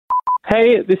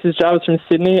Hey, this is Jarvis from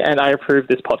Sydney, and I approve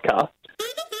this podcast.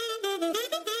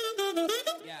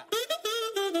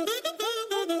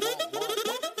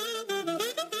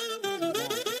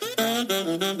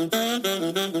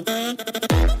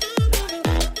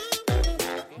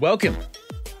 Welcome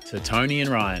to Tony and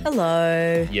Ryan.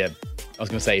 Hello. Yeah, I was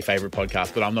going to say your favourite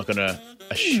podcast, but I'm not going to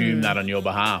assume that on your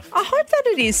behalf. I hope that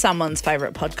it is someone's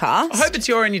favourite podcast. I hope it's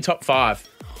in your top 5.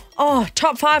 Oh,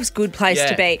 top 5's a good place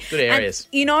to be. Good areas.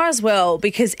 And, as well,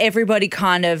 because everybody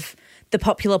kind of, the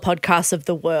popular podcasts of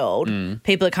the world,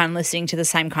 people are kind of listening to the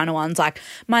same kind of ones, like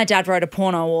My Dad Wrote a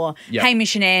Porno or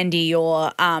Hamish and Andy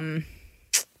or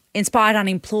Inspired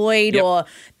Unemployed or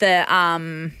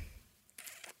the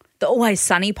Always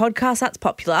Sunny podcast. That's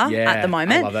popular at the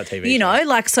moment. I love that TV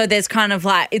show. So there's kind of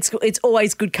like, it's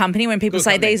always good company when people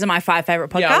say these are my 5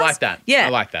 favourite podcasts. Yeah, I like that. Yeah. I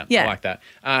like that. Yeah. I like that.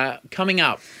 Coming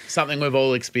up, something we've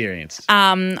all experienced.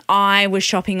 I was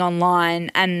shopping online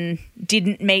and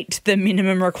didn't meet the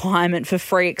minimum requirement for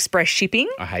free express shipping.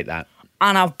 I hate that.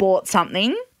 And I've bought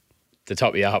something To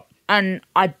top you up. and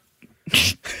I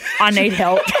need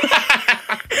help.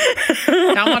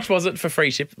 How much was it for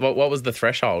free ship? What was the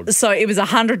threshold? So it was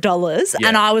 $100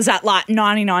 and I was at like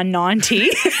 $99.90.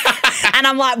 And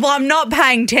I'm like, well, I'm not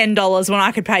paying $10 when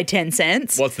I could pay 10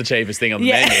 cents. What's the cheapest thing on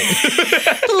the menu?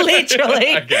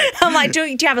 Literally. Okay. I'm like, do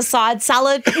you have a side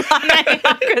salad? All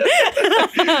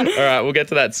right, we'll get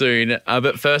to that soon.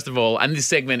 But first of all, and this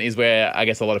segment is where I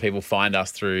guess a lot of people find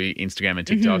us through Instagram and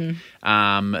TikTok,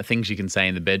 things you can say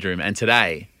in the bedroom. And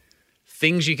today,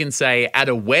 things you can say at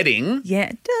a wedding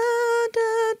Yeah.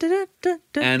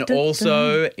 and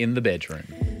also in the bedroom.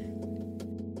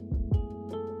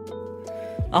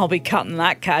 I'll be cutting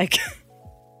that cake.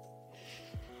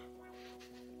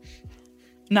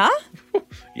 Nah?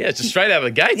 Yeah, it's just straight out of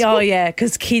the gates. Oh, yeah,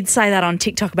 because kids say that on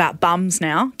TikTok about bums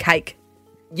now. Cake.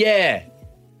 Yeah.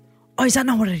 Oh, is that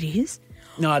not what it is?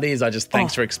 No, it is.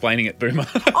 Thanks for explaining it, Boomer.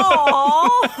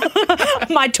 Oh,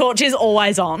 my torch is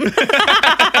always on.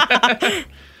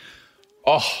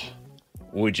 Oh,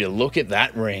 would you look at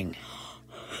that ring?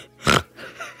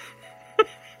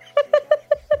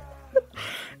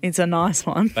 It's a nice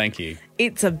one. Thank you.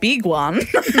 It's a big one.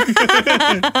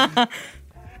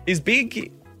 Is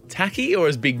big tacky or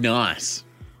is big nice?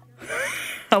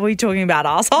 Are we talking about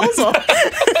assholes? Or?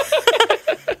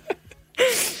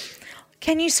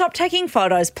 Can you stop taking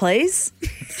photos, please?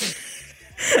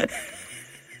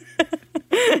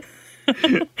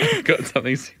 Got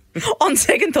something. On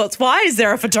second thoughts, why is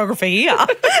there a photographer here?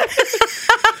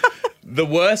 The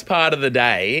worst part of the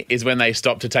day is when they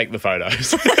stop to take the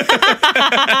photos.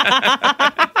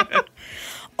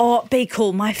 Oh, be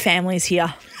cool. My family's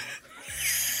here.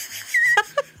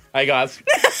 Hey, guys.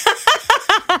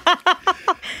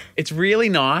 It's really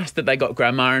nice that they got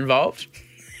Grandma involved.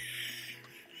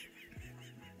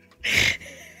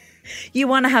 You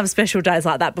want to have special days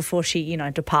like that before she,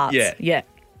 departs. Yeah. Yeah.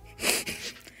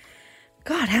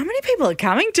 God, how many people are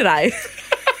coming today?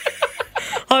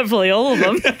 Hopefully all of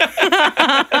them.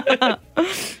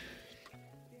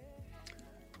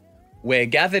 We're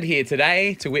gathered here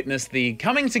today to witness the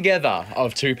coming together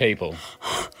of two people.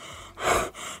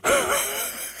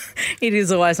 It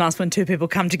is always nice when two people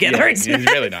come together. Yeah, Isn't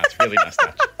it's really nice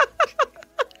touch.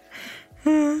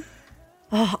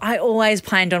 Oh, I always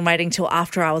planned on waiting till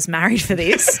after I was married for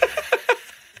this.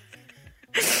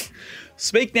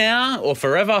 Speak now or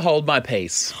forever hold my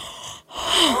peace.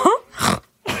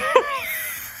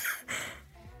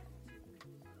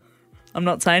 I'm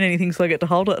not saying anything, so I get to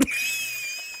hold it.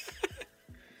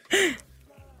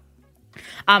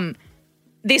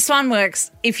 This one works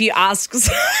if you ask.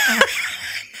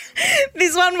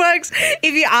 This one works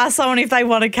if you ask someone if they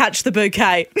want to catch the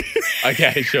bouquet.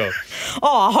 Okay, sure.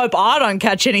 Oh, I hope I don't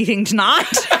catch anything tonight.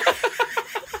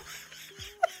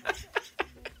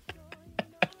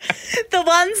 The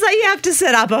ones that you have to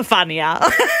set up are funnier.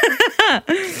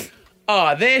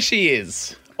 Oh, there she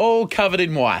is, all covered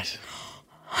in white.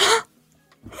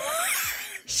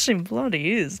 She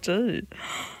bloody is too.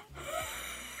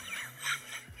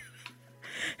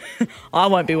 I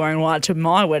won't be wearing white to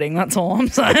my wedding, that's all I'm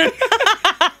saying.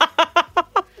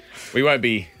 We won't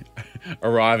be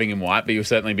arriving in white, but you'll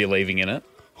certainly be leaving in it.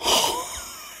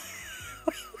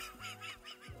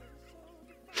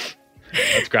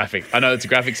 That's graphic. I know it's a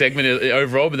graphic segment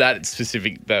overall, but that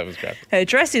was graphic. Her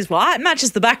dress is white,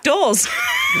 matches the back doors.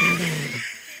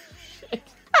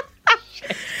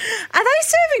 Are they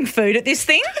serving food at this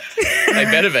thing? They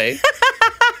better be.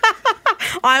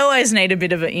 I always need a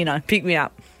bit of it, pick me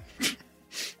up.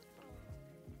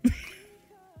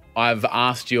 I've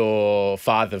asked your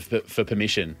father for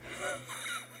permission.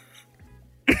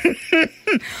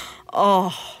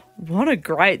 What a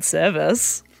great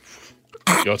service.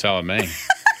 You're telling me.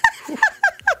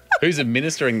 Who's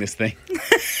administering this thing?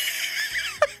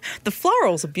 The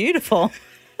florals are beautiful.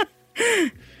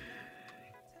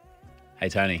 Hey,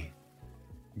 Tony,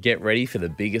 get ready for the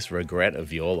biggest regret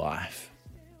of your life.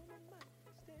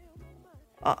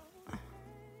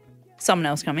 Someone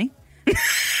else coming.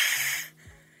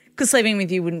 Because sleeping with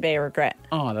you wouldn't be a regret.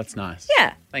 Oh, that's nice.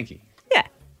 Yeah. Thank you. Yeah.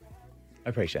 I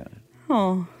appreciate it.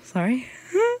 Oh, sorry.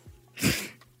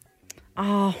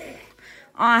 Oh,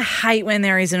 I hate when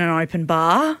there isn't an open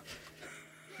bar.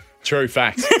 True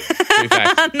facts. True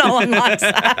facts. No one likes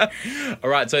that. All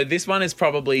right, so this one is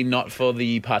probably not for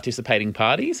the participating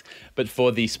parties, but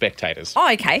for the spectators.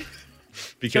 Oh, okay.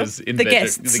 Because in The bedroom-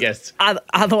 guests. the guests,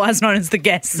 Otherwise known as the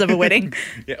guests of a wedding.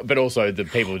 yeah, but also the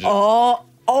people just.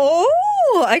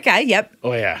 Oh, okay, yep.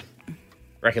 Oh yeah,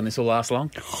 reckon this will last long?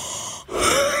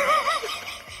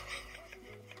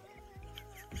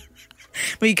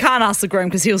 Well, you can't ask the groom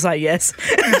because he'll say yes.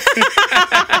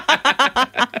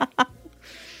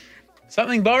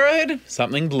 Something borrowed,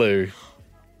 something blue.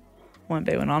 Won't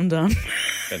be when I'm done.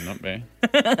 Better not be.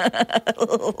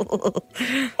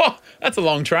 Oh, that's a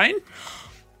long train.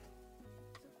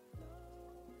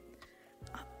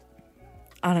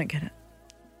 I don't get it.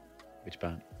 Which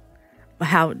part?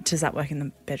 How does that work in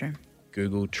the bedroom?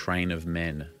 Google train of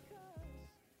men.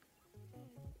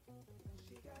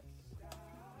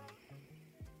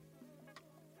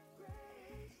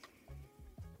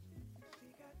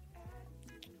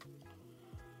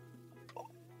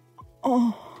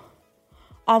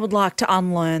 I would like to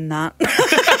unlearn that.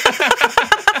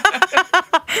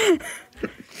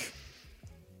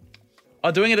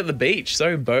 Oh, doing it at the beach.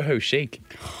 So boho chic.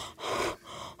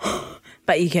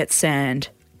 But you get sand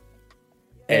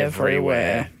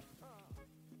everywhere.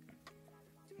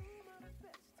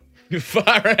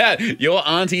 Far out. Your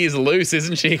auntie is loose,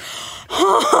 isn't she?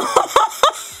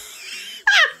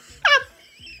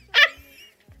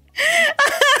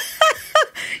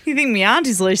 You think my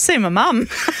auntie's loose? See my mum.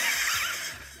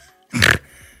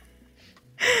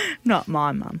 Not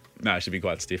my mum. No, it should be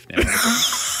quite stiff now.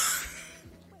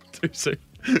 Too soon.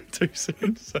 Too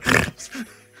soon.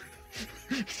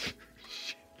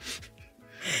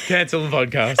 Cancel the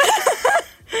podcast.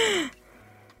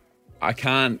 I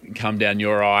can't come down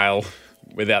your aisle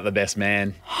without the best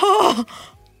man.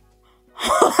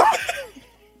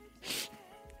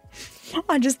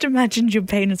 I just imagined your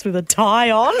penis with a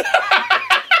tie on.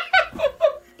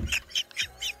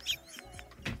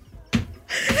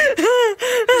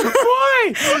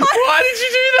 Why? Why did you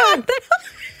do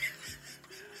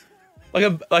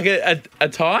that? Like a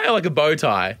tie or like a bow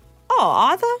tie? Oh,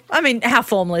 either. I mean, how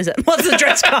formal is it? What's the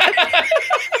dress code?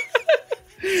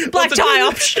 Black tie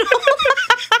optional.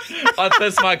 Oh,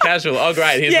 that's smart casual. Oh,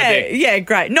 great. Here's the thing. Yeah,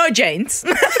 great. No jeans.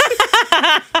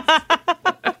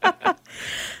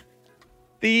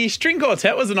 The string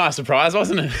quartet was a nice surprise,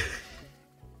 wasn't it?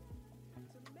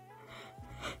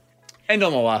 End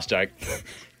on the last joke.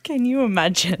 Can you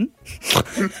imagine?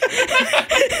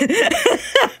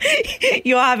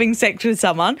 You're having sex with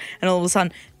someone and all of a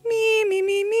sudden, me, me,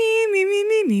 me, me, me, me,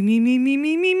 me, me, me, me, me,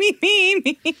 me, me, me,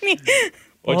 me, me, me.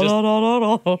 Or just,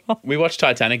 we watched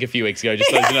Titanic a few weeks ago,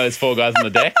 just so you know there's 4 guys on the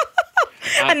deck.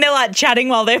 And they're like chatting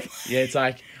while they're... Yeah, it's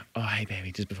like, oh, hey,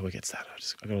 baby, just before we get started,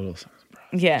 I got a little something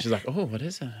surprise. Yeah. She's like, oh, what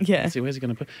is it? Yeah. Let's see, where's he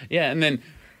going to put? Yeah, and then,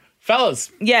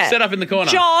 fellas, Yeah. set up in the corner.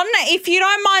 John, if you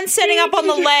don't mind setting up on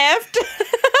the left.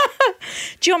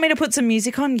 Do you want me to put some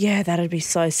music on? Yeah, that'd be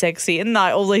so sexy. And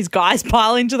like, all these guys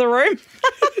pile into the room.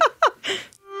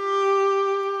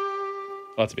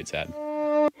 Oh, it's a bit sad.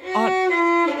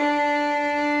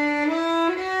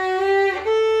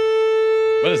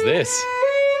 What is this?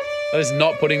 That is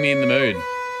not putting me in the mood.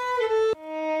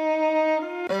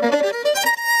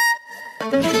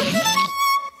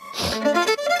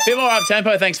 Bit more up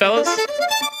tempo, thanks, fellas.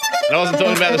 And I wasn't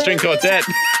talking about the string quartet.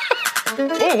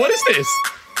 Oh, what is this?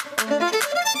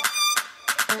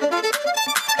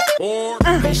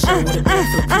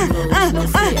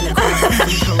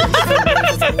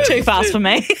 Too fast for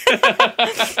me.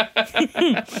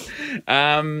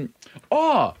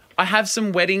 Oh, I have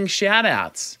some wedding shout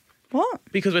outs. What?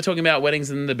 Because we're talking about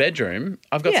weddings in the bedroom,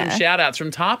 I've got Yeah. some shout outs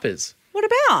from Tarpers. What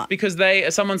about? Because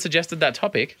someone suggested that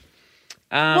topic.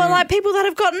 Well, like people that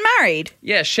have gotten married.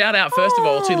 Yeah, shout out first of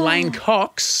all to Lane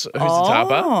Cox, who's a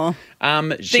Tarper.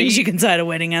 Things you can say at a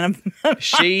wedding, Anna.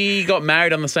 She got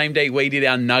married on the same day we did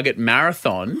our Nugget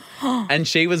Marathon, and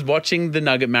she was watching the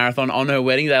Nugget Marathon on her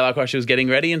wedding day, like while she was getting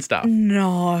ready and stuff.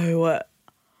 No.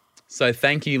 So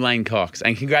thank you, Lane Cox,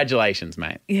 and congratulations,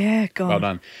 mate. Yeah, God. Well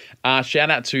done.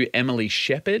 Shout out to Emily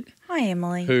Shepherd. Hi,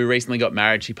 Emily. who recently got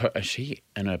married. She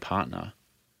and her partner,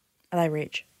 Are they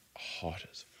rich? hot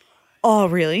as Oh,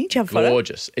 really? Do you have a photo?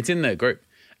 gorgeous. It's in the group.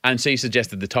 And she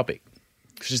suggested the topic.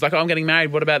 She's like, I'm getting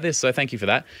married. What about this? So thank you for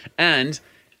that. And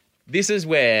this is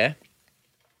where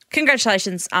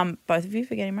Congratulations, both of you,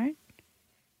 for getting married.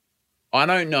 I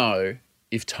don't know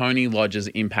if Tony Lodge's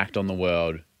impact on the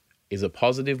world is a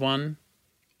positive one,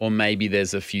 or maybe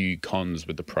there's a few cons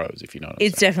with the pros, if you know what I'm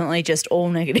It's saying. definitely just all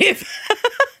negative.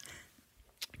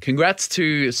 Congrats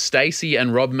to Stacey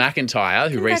and Rob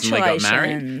McIntyre, who recently got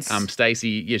married. Congratulations.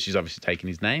 Stacey, she's obviously taken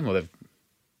his name, or I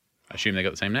assume they got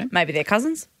the same name. Maybe they're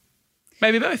cousins.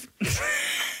 Maybe both.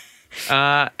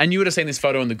 And you would have seen this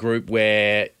photo in the group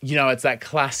where, it's that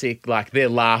classic, like they're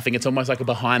laughing. It's almost like a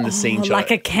behind the scenes shot. Like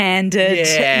a candid.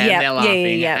 Yeah, and they're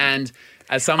laughing. Yeah. And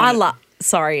as someone,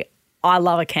 I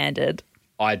love a candid.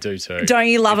 I do too. Don't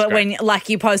you love It's it great. when like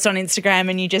you post on Instagram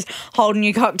and you just holding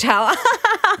your cocktail?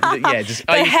 Yeah, just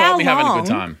But you how caught me having a long good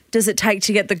time. does it take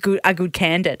to get a good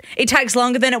candid? It takes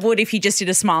longer than it would if you just did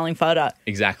a smiling photo.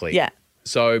 Exactly. Yeah.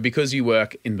 So because you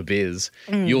work in the biz,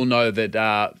 you'll know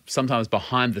that sometimes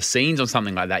behind the scenes on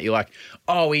something like that, you're like,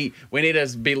 oh, we need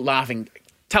to be laughing.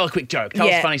 Tell a quick joke. Tell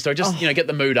us a funny story. Just, get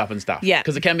the mood up and stuff. Yeah.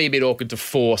 Because it can be a bit awkward to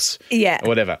force Yeah. or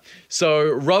whatever. So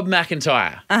Rob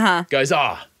McIntyre goes,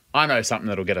 I know something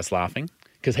that'll get us laughing,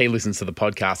 because he listens to the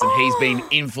podcast and he's been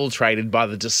infiltrated by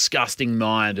the disgusting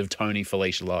mind of Tony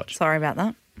Felicia Lodge. Sorry about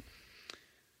that.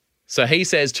 So he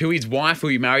says to his wife, who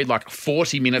he married like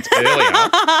 40 minutes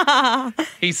earlier,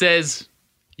 he says,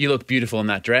 you look beautiful in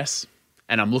that dress,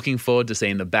 and I'm looking forward to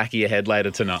seeing the back of your head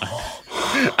later tonight.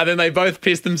 And then they both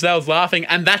pissed themselves laughing,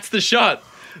 and that's the shot.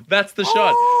 That's the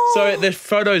shot. So the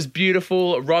photo's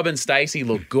beautiful. Rob and Stacey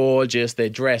look gorgeous. They're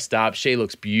dressed up. She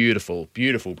looks beautiful.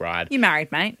 Beautiful bride, You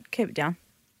married, mate. Keep it down.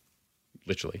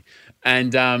 literally.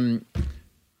 And I'll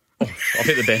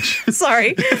hit the bench.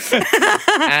 Sorry.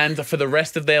 And for the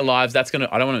rest of their lives, that's going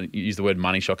to, I don't want to use the word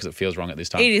money shot because it feels wrong at this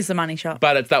time. It is the money shot.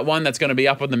 But it's that one that's going to be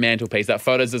up on the mantelpiece, that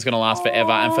photos that's going to last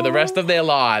forever. And for the rest of their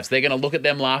lives, they're going to look at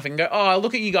them laughing and go, oh,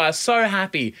 look at you guys, so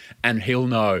happy. And he'll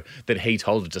know that he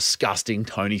told a disgusting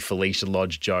Tony Felicia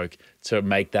Lodge joke to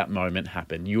make that moment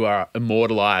happen. You are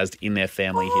immortalized in their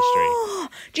family history.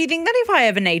 Do you think that if I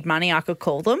ever need money, I could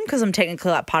call them because I'm technically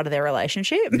like part of their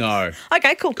relationship? No.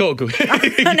 Okay, cool. Cool.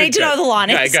 I need to know the line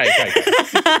is. Great.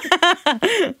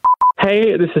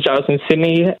 Hey, this is Giles from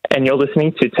Sydney, and you're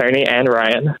listening to Tony and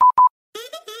Ryan.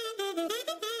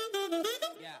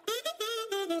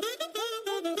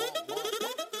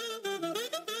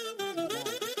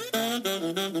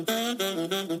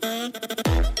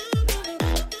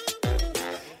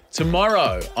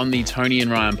 Tomorrow on the Tony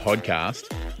and Ryan podcast,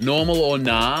 normal or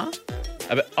nah?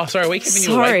 Oh, sorry, are we keeping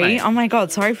you awake, Sorry. mate? Oh my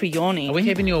God. Sorry for yawning. Are we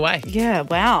keeping you awake? Yeah,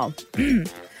 wow.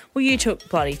 Well, you took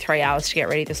bloody 3 hours to get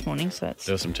ready this morning, so it's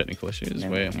There were some technical issues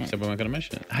where we said we weren't going to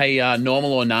mention it. Hey,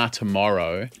 normal or nah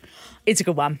tomorrow. it's a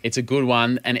good one. It's a good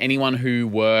one, and anyone who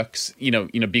works,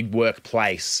 in a big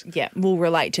workplace, Yeah, we'll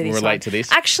relate to this. We'll relate one. to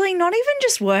this. Actually, not even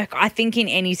just work. I think in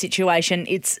any situation,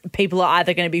 it's people are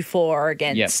either going to be for or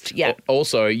against. Yeah.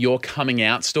 Also, your coming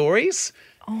out stories.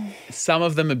 Some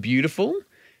of them are beautiful.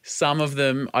 Some of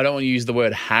them, I don't want to use the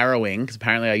word harrowing because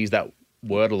apparently I use that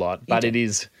word a lot, but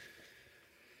it'll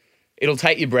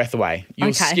take your breath away. You'll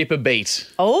Okay. skip a beat.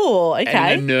 Oh,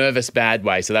 okay. In a nervous, bad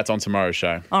way. So that's on tomorrow's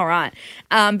show. All right.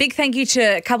 Big thank you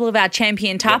to a couple of our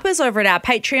champion tappers over at our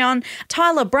Patreon,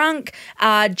 Tyler Brunk,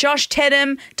 Josh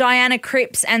Tedham, Diana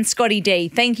Cripps, and Scotty D.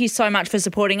 Thank you so much for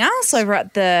supporting us over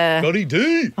at the Scotty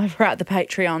D.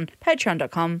 Patreon,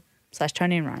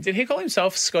 patreon.com/Tony and Ryan. Did he call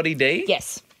himself Scotty D?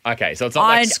 Yes. Okay, so it's not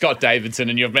like Scott Davidson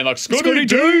and you've been like, Scotty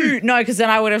D. No, because then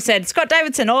I would have said Scott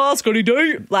Davidson or Scotty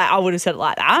D. Like I would have said it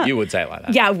like that. You would say it like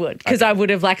that. Yeah, I would, because I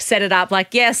would have like set it up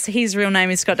like, yes, his real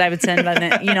name is Scott Davidson, but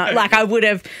then, like I would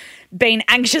have been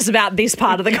anxious about this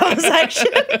part of the conversation.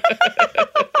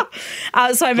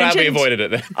 So I Glad mentioned. we avoided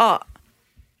it then.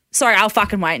 Sorry, I'll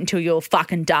fucking wait until you're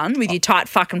fucking done with your tight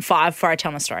fucking five before I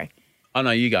tell my story. Oh,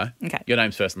 no, you go. Okay. Your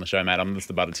name's first on the show, mate. I'm just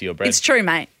the butter to your bread. It's true,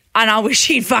 mate. And I wish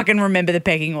he'd fucking remember the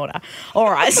pecking order. All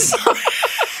right.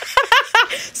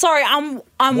 Sorry, I'm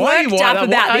Why worked up about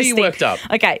why are this you thing. worked up?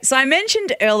 Okay, so I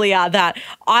mentioned earlier that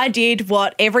I did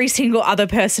what every single other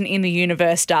person in the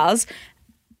universe does,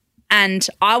 and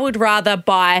I would rather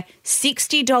buy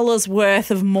 $60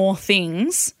 worth of more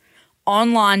things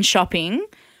online shopping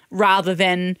rather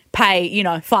than pay,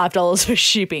 $5 for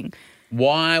shipping.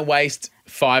 Why waste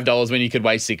 $5 when you could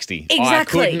weigh 60.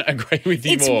 Exactly. I couldn't agree with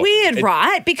you It's more. weird,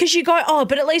 right? Because you go, oh,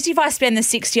 but at least if I spend the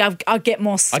 60, I'll get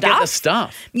more stuff. I get the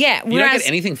stuff. Yeah, You don't whereas get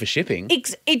anything for shipping.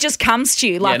 it just comes to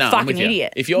you like I'm fucking with you.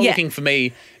 idiot. If you're Yeah. looking for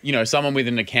me, someone with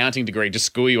an accounting degree to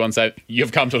school you and say,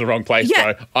 you've come to the wrong place,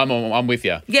 Yeah. bro. I'm with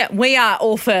you. Yeah, we are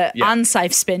all for Yeah.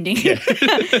 unsafe spending.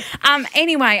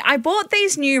 Anyway, I bought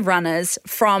these new runners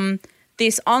from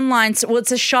this online,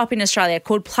 it's a shop in Australia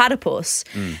called Platypus.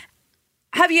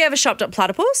 Have you ever shopped at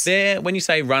Platypus? When you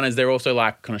say runners, they're also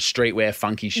like kind of streetwear,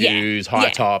 funky shoes, high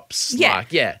tops.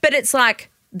 Yeah. But it's like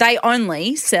they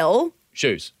only sell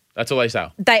Shoes. That's all they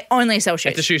sell. shoes.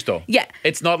 It's a shoe store. Yeah.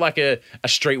 It's not like a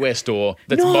streetwear store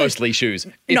that's No. mostly shoes.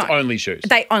 It's only shoes.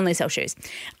 They only sell shoes.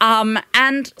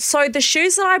 And so the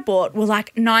shoes that I bought were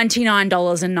like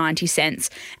 $99.90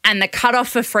 and the cutoff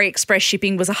for free express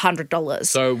shipping was $100.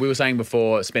 So we were saying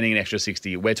before, spending an extra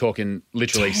 60, we're talking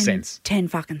literally cents. 10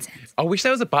 fucking cents. I wish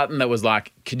there was a button that was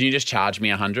like, can you just charge me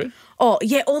 100? Oh,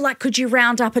 yeah, or like could you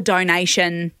round up a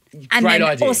donation and Great then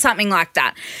idea. or something like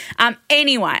that.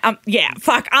 Anyway,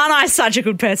 fuck, aren't I such a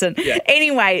good person? Yeah.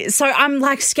 Anyway, so I'm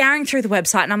like scouring through the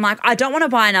website and I'm like, I don't want to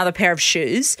buy another pair of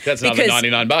shoes. That's another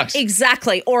 $99.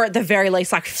 Exactly, or at the very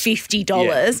least like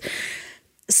 $50.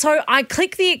 So I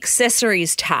click the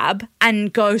accessories tab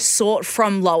and go sort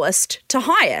from lowest to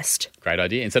highest. Great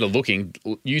idea. Instead of looking,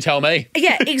 you tell me.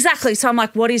 Yeah, exactly. So I'm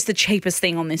like, what is the cheapest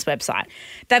thing on this website?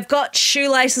 They've got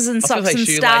shoelaces and I was socks gonna and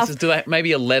say stuff. shoelaces. Do they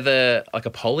maybe a leather, like a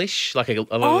polish, like a leather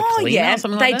Oh, cleaner yeah. or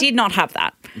something They like that? did not have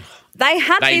that. They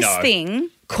had They this know. thing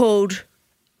called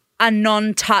a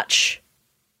non-touch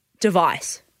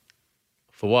device.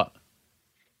 For what?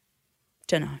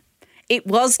 Don't know. It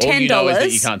was All $10, you know is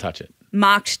that you can't touch it.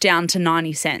 marked down to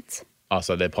 90 cents. Oh,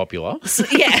 so they're popular.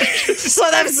 Yeah. So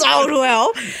they've sold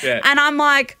well. Yeah. And I'm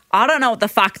like, I don't know what the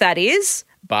fuck that is.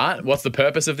 But what's the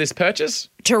purpose of this purchase?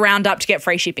 To round up to get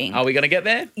free shipping. Are we going to get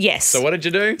there? Yes. So what did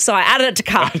you do? So I added it to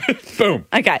cart. Boom.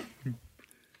 Okay.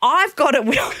 I've got it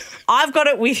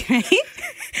with me.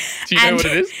 Do you know And- what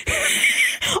it is?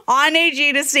 I need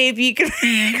you to see if you can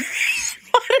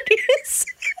what it is.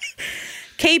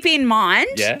 Keep in mind,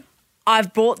 Yeah.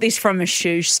 I've bought this from a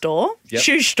shoe store. Yep.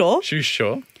 Shoe store. Shoes,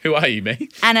 sure. Who are you, me?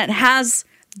 And it has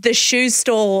the shoe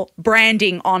store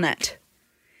branding on it.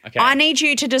 Okay. I need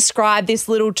you to describe this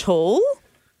little tool.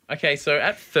 Okay, so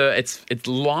at first, it's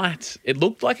light. It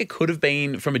looked like it could have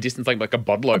been from a distance, like a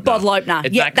bottle opener. bottle opener.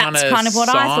 It's Yeah, that that's kind of what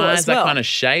I thought as well. That kind of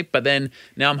shape. But then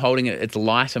now I'm holding it. It's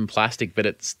light and plastic, but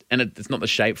it's not the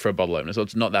shape for a bottle opener, so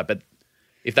it's not that. But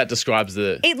if that describes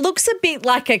the, It looks a bit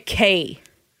like a key.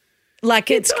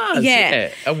 Like it's does, yeah.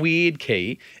 a weird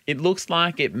key. It looks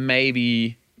like it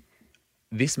maybe.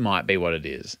 This might be what it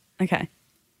is. Okay.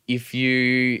 If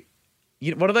you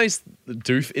what are those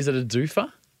doof? Is it a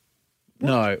doofer?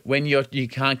 No, when you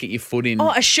can't get your foot in.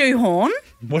 Oh, a shoehorn?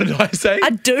 What did I say?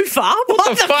 A doofer?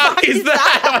 What the fuck is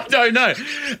that? I don't know. I'm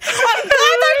glad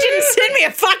they didn't send me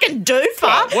a fucking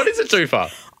doofer. What is a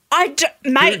doofer?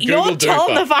 Mate, Google you're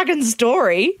telling doofer. the fucking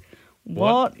story.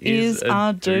 What is a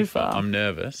doofer? I'm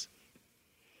nervous.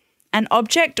 An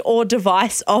object or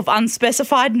device of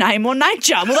unspecified name or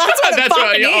nature. Well, that's what it That's fucking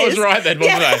right. Yeah, I was is. right then,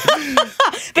 wasn't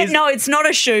I? But no, it's not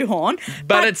a shoehorn.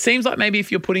 But it seems like maybe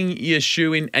if you're putting your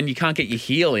shoe in and you can't get your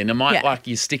heel in, it might Yeah. like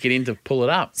you stick it in to pull it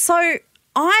up. So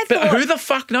I But thought... who the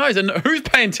fuck knows? And who's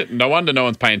paying? No wonder no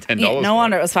one's paying $10. Yeah, no for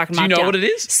wonder it was fucking Do you marked know down. what it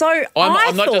is? So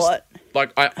I'm not thought... just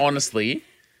like I honestly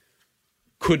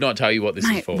could not tell you what this is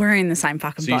Mate, for. we're in the same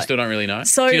fucking So boat. you still don't really know?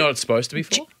 So- Do you know what it's supposed to be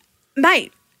for?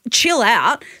 Mate, chill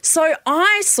out. So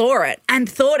I saw it and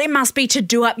thought it must be to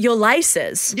do up your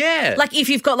laces. Yeah. Like if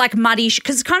you've got like muddy,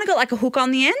 because it's kind of got like a hook on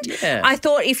the end. Yeah. I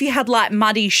thought if you had like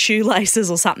muddy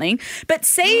shoelaces or something. But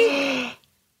see,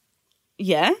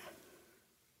 yeah.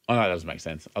 Oh, no, that doesn't make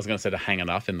sense. I was going to say to hang it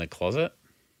up in the closet.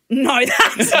 No,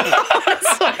 that's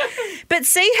not. But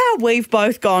see how we've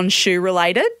both gone shoe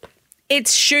related?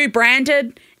 It's shoe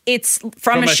branded. It's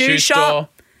from a shoe shop. store.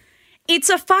 It's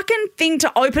a fucking thing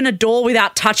to open a door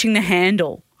without touching the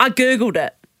handle. I Googled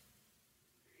it.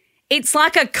 It's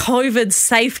like a COVID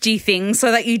safety thing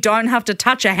so that you don't have to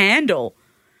touch a handle.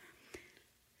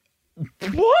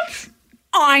 What?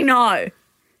 I know.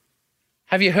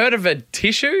 Have you heard of a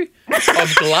tissue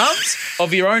of gloves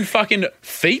of your own fucking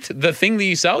feet? The thing that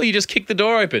you sell, you just kick the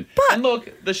door open. And look,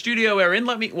 the studio we're in,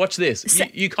 let me watch this.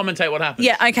 You commentate what happens.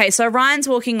 Yeah, okay, so Ryan's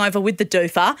walking over with the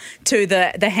doofer to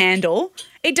the handle.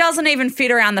 It doesn't even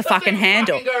fit around the fucking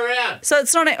handle. Fucking go around. So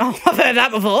it's not... Oh, I've heard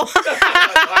that before.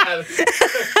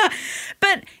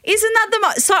 But isn't that the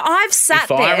most... So I've sat If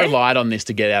there... I relied on this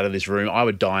to get out of this room, I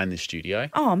would die in this studio.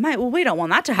 Oh, mate, well, we don't want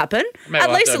that to happen. Mate, At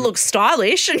well, least I it don't- looks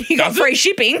stylish and you got Does it? free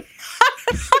shipping.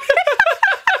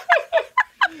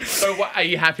 So what, are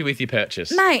you happy with your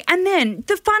purchase? Mate, and then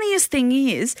the funniest thing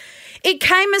is it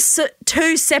came as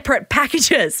two separate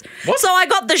packages. What? So I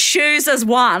got the shoes as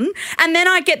one, and then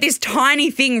I get this tiny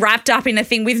thing wrapped up in a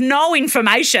thing with no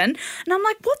information. And I'm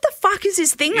like, what the fuck is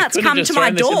this thing that's come to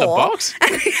my door? This in the box?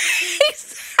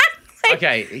 Exactly.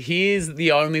 Okay, here's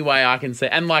the only way I can say,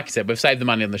 and like I said, we've saved the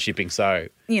money on the shipping, so...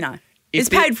 It's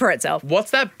paid for itself.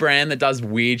 What's that brand that does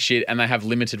weird shit and they have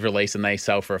limited release and they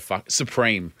sell for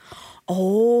Supreme?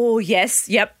 Oh, yes.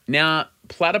 Yep. Now,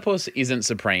 Platypus isn't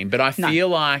Supreme, but I feel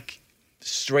like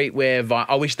streetwear,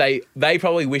 I wish they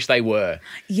probably wish they were.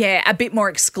 Yeah, a bit more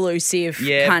exclusive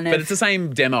kind of. But it's the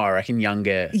same demo, I reckon,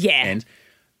 younger. Yeah. And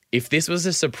if this was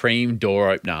a Supreme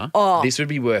door opener, this would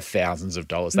be worth thousands of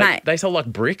dollars. They sell like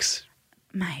bricks.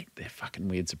 Mate. They're fucking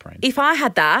weird Supreme. If I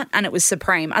had that and it was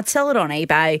Supreme, I'd sell it on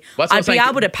eBay. I'd be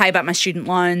able to pay back my student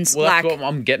loans. Well, that's what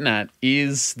I'm getting at.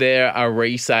 Is there a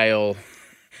resale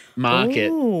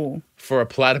market for a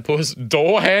Platypus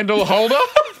door handle holder?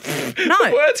 No.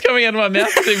 The words coming out of my mouth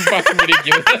seem fucking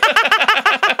ridiculous.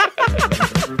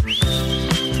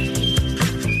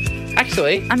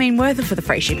 Actually, I mean, worth it for the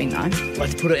free shipping though.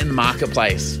 Let's put it in the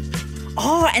marketplace.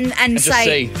 Oh, and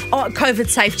say, see. COVID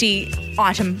safety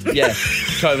item. Yeah,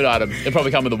 COVID item. It'll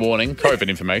probably come with a warning. COVID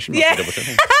information. Yeah.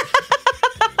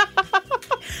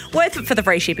 Worth it for the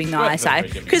free shipping though, I say.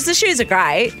 Because the shoes are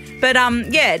great. But,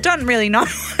 don't really know.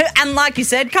 And like you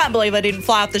said, can't believe they didn't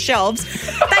fly off the shelves.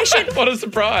 They should. What a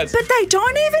surprise. But they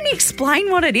don't even explain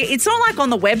what it is. It's not like on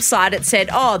the website it said,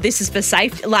 oh, this is for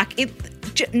safety. Like,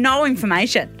 no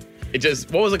information.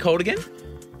 What was it called again?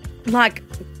 Like,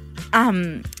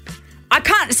 I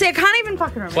can't even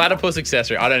fucking remember. Platypus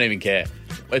accessory. I don't even care.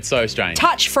 It's so strange.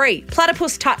 Touch free.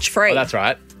 Platypus touch free. Oh, that's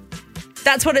right.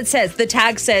 That's what it says. The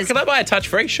tag says. Can I buy a touch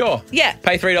free? Sure. Yeah.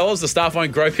 Pay $3. The staff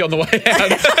won't grope you on the way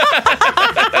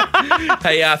out.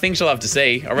 Hey, things you'll have to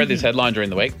see. I read this headline during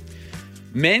the week.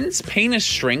 Men's penis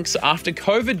shrinks after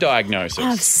COVID diagnosis.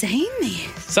 I've seen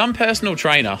this. Some personal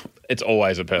trainer, it's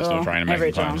always a personal trainer making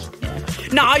every time. claims.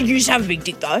 Yeah. No, I used to have a big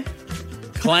dick though.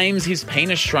 Claims his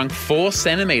penis shrunk 4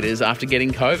 centimetres after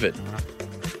getting COVID.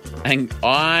 And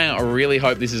I really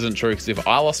hope this isn't true, because if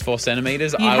I lost 4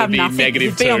 centimetres, I would be nothing. negative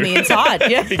You'd be 2. on the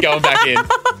inside, yeah. Be going back in.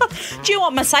 Do you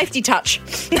want my safety touch?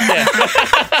 Yeah.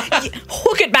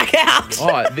 Hook it back out.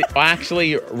 I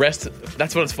actually rest.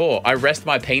 That's what it's for. I rest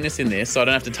my penis in this so I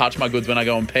don't have to touch my goods when I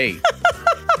go and pee.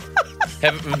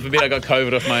 Heaven forbid I got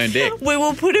COVID off my own dick. We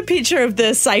will put a picture of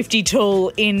the safety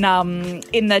tool in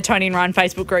the Tony and Ryan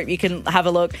Facebook group. You can have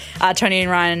a look. Tony and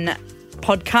Ryan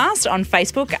podcast on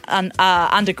Facebook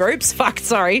under groups.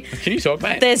 Sorry. Can you talk,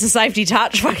 mate? There's a safety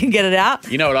touch if I can get it out.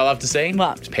 You know what I love to see?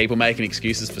 What? Just people making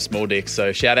excuses for small dicks.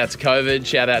 So shout out to COVID.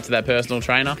 Shout out to that personal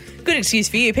trainer. Good excuse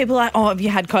for you. People are like, oh, have you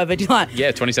had COVID? You're like,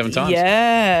 yeah, 27 times.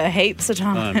 Yeah, heaps of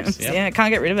times. Yeah,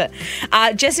 can't get rid of it.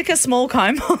 Jessica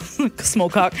Smallcomb,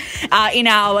 Smallcock, in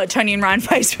our Tony and Ryan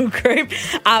Facebook group,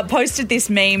 posted this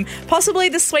meme. Possibly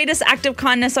the sweetest act of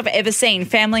kindness I've ever seen.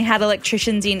 Family had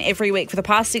electricians in every week for the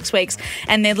past 6 weeks,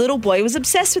 and their little boy was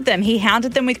obsessed with them. He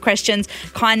hounded them with questions,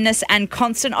 kindness, and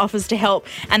constant offers to help,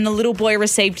 and the little boy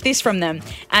received this from them.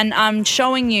 And I'm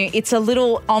showing you, it's a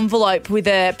little envelope with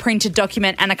a printed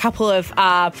document and a couple of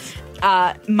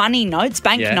money notes,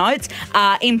 bank notes,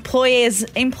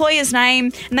 employer's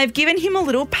name, and they've given him a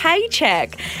little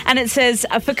paycheck. And it says,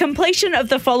 for completion of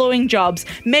the following jobs: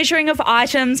 measuring of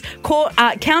items,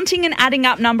 counting and adding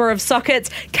up number of sockets,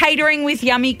 catering with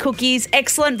yummy cookies,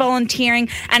 excellent volunteering,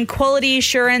 and quality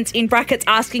assurance, in brackets,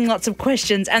 asking lots of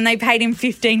questions. And they paid him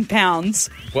 £15.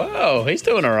 Whoa, he's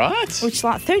doing all right. Which is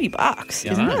like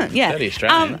 $30, isn't it? Yeah. 30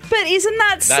 Australian. But isn't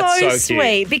that so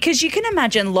sweet? Cute. Because you can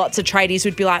imagine lots of tradies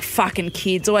would be like, fucking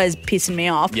kids, always pissing me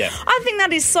off. Yeah. I think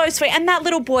that is so sweet. And that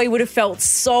little boy would have felt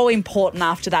so important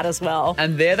after that as well.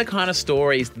 And they're the kind of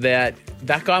stories that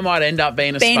guy might end up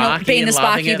being a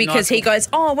sparky because he goes,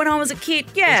 oh, when I was a kid,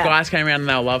 yeah. These guys came around and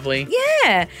they were lovely.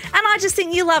 Yeah. And I just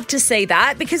think you love to see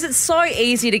that, because it's so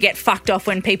easy to get fucked off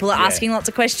when people are asking lots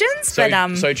of questions. So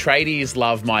tradies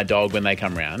love my dog when they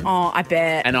come round. Oh, I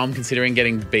bet. And I'm considering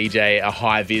getting BJ a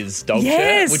high-vis dog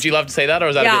shirt. Would you love to see that, or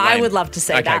is that a bit lame? Yeah, I would love to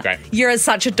see that. Okay, great. You're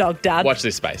such a dog dad. Watch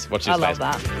this space. I love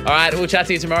that. All right, we'll chat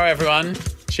to you tomorrow, everyone.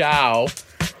 Ciao.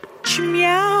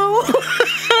 Meow.